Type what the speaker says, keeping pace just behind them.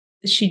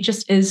she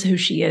just is who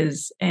she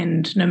is,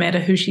 and no matter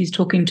who she's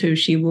talking to,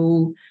 she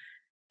will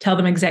tell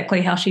them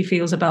exactly how she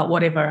feels about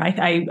whatever.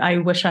 I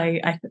wish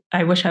I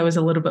wish I was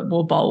a little bit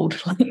more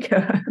bold. Like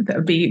that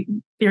would be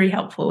very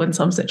helpful in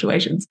some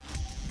situations.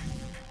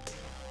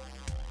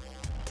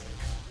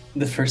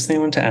 The first thing I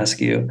want to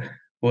ask you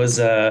was,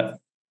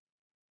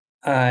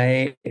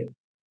 I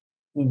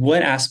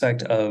what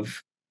aspect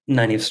of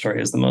Nynaeve's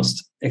story is the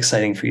most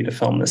exciting for you to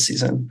film this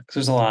season? Because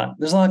there's a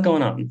lot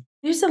going on.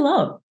 There's a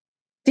lot,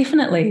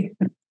 definitely.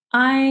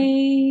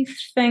 I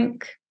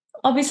think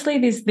obviously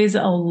there's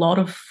a lot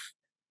of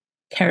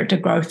character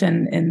growth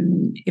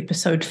in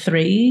episode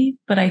 3,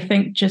 but I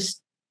think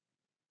just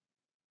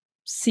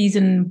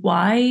season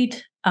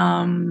wide,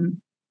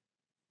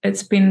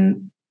 it's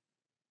been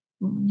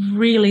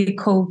really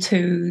cool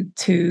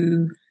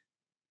to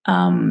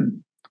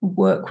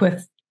work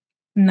with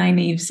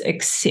Nynaeve's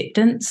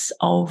acceptance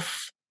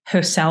of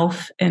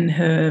herself and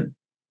her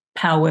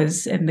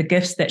powers and the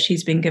gifts that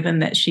she's been given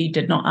that she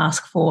did not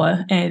ask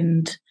for.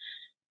 And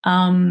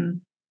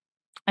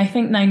I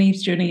think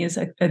Nynaeve's journey is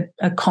a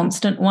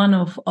constant one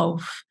of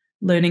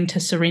learning to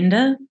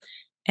surrender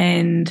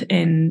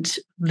and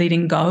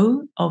letting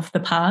go of the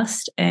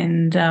past.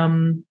 And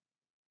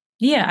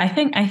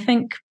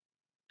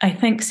I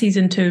think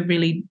season 2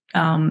 really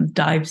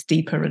dives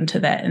deeper into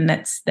that, and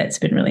that's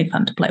been really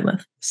fun to play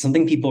with.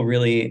 Something people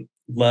really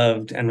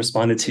loved and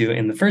responded to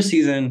in the first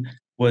season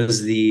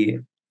was the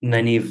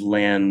Nynaeve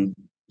Lan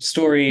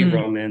story,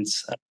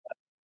 romance.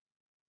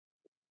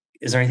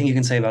 Is there anything you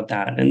can say about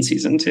that in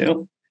season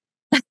 2?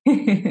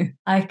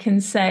 I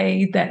can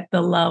say that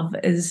the love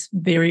is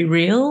very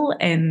real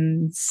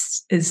and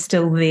is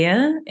still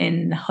there,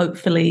 and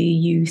hopefully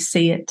you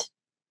see it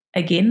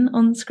again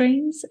on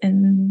screens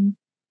in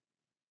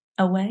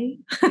a way.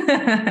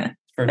 That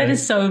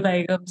is so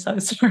vague. I'm so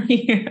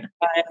sorry.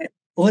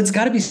 Well, it's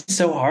got to be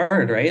so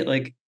hard, right?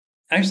 Like,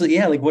 actually,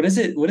 yeah. Like, what is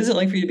it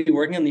like for you to be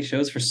working on these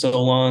shows for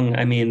so long?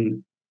 I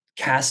mean,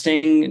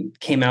 casting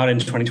came out in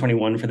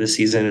 2021 for this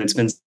season. It's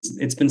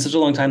been such a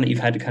long time that you've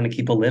had to kind of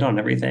keep a lid on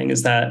everything.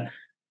 Does that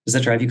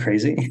drive you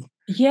crazy?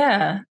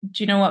 Yeah.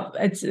 Do you know what?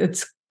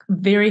 It's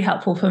very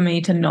helpful for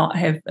me to not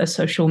have a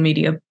social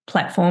media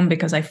platform,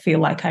 because I feel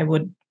like I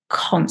would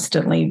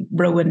constantly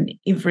ruin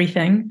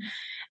everything.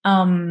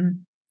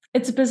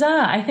 It's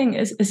bizarre. I think,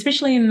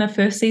 especially in the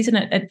first season,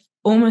 it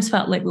almost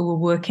felt like we were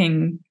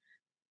working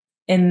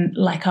in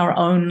like our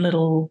own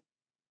little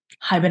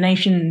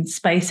hibernation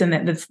space, and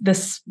that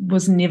this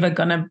was never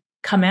going to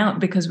come out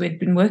because we'd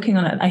been working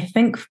on it, I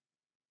think,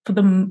 for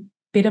the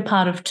better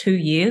part of 2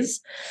 years.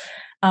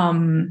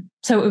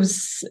 So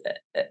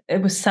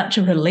it was such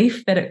a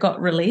relief that it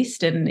got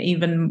released, and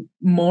even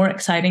more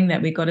exciting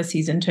that we got a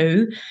season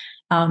 2.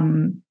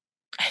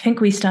 I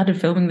think we started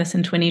filming this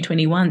in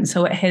 2021,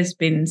 so it has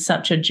been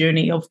such a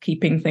journey of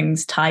keeping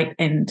things tight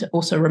and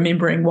also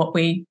remembering what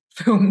we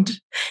filmed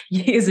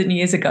years and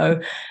years ago.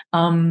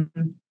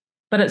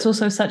 But it's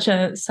also such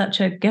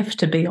a gift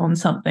to be on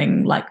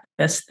something like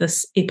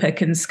this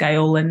epic in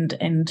scale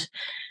and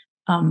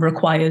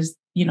requires,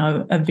 you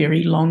know, a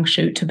very long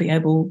shoot to be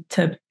able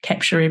to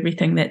capture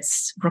everything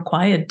that's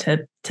required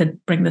to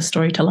bring the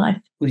story to life.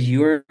 Well,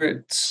 you're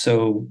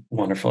so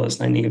wonderful as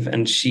Nynaeve,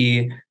 and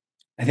she,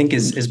 I think,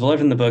 is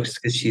beloved in the books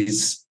because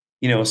she's,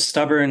 you know,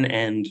 stubborn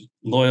and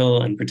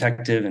loyal and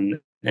protective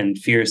and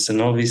fierce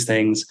and all these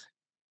things.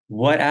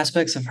 What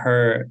aspects of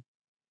her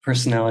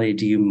personality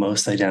do you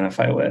most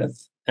identify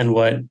with, and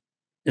what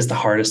is the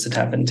hardest to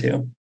tap into?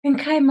 I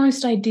think I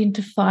most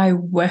identify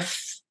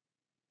with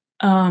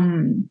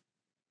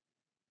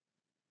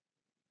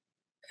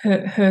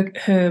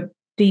her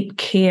deep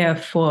care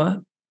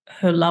for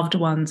her loved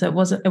ones. It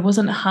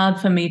wasn't hard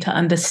for me to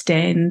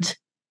understand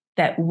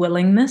that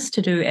willingness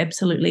to do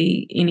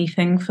absolutely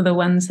anything for the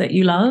ones that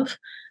you love.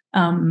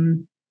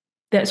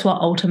 That's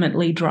what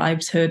ultimately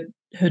drives her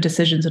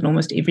decisions in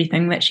almost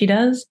everything that she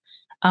does.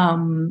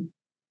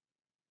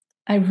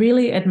 I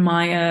really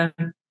admire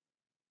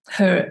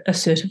her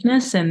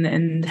assertiveness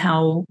and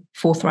how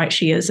forthright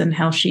she is, and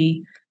how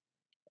she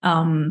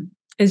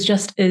she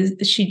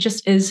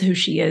just is who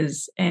she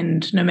is,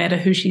 and no matter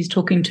who she's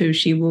talking to,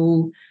 she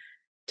will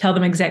tell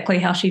them exactly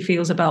how she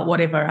feels about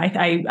whatever.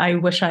 I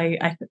wish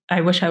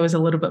I was a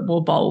little bit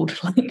more bold.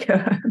 Like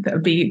that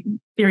would be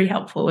very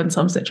helpful in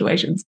some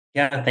situations.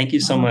 Yeah, thank you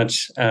so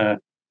much.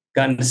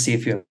 Gotten to see a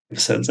few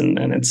episodes, and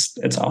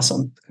it's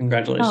awesome.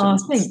 Congratulations. Oh,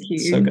 thank you.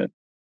 So good.